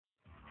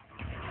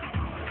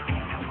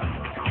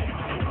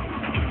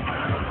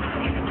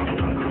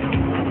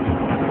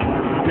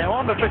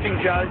fishing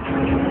shows,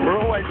 we're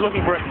always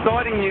looking for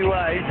exciting new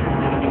ways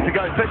to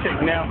go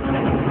fishing. Now,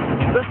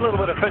 this little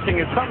bit of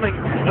fishing is something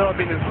that I've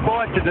been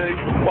inspired to do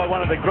by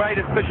one of the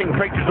greatest fishing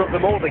creatures of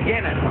them all, the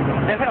gannet.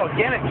 Now, how a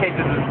gannet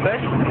catches its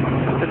fish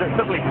is it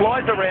simply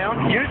flies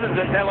around, uses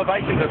its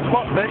elevation to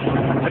spot fish,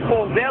 it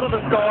falls out of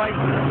the sky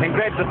and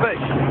grabs the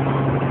fish.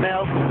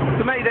 Now,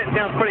 to me that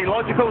sounds pretty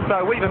logical,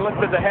 so we've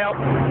enlisted the help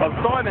of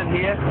Simon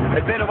here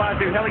at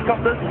Vanuatu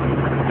Helicopters.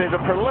 There's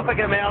a prolific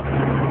amount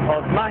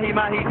of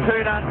mahi-mahi,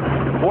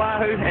 tuna,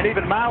 wahoo and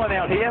even marlin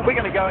out here. We're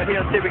going to go out here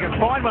and see if we can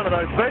find one of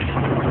those fish,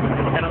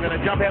 and I'm going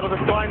to jump out of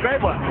the sky and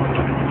grab one.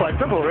 Quite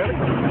simple, really.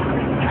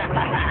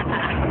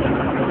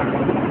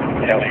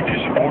 Heli to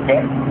support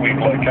boat. We've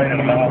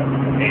located a male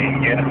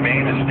and gannet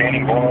man is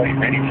standing by,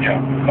 ready to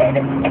jump.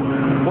 Over.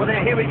 Well, now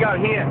here we go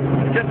here.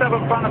 Just up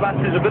in front of us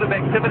there's a bit of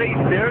activity.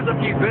 There is a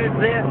few birds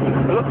there.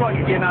 It looks like,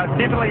 you know,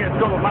 definitely it's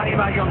got a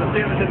mahi-mahi on the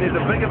surface, and there's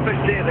a bigger fish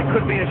there that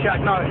could be a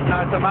shark. No, it's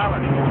a marlin.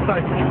 So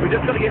we've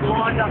just got to get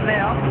lined up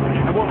now,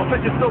 and while the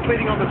fish is still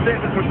feeding on the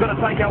surface, we've got to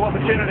take our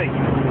opportunity.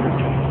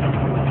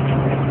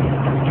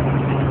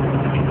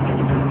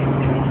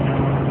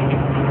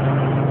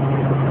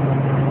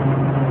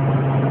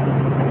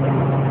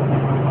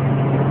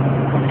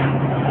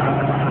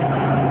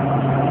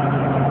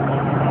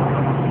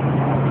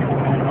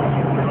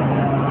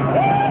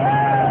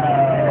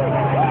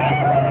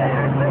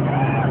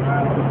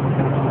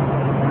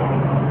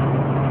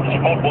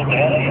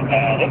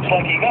 Looks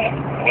like you got it.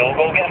 We'll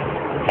go get it.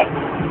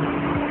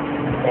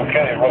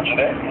 Okay, roger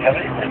that.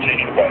 Heli, returning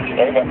to base.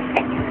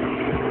 Over.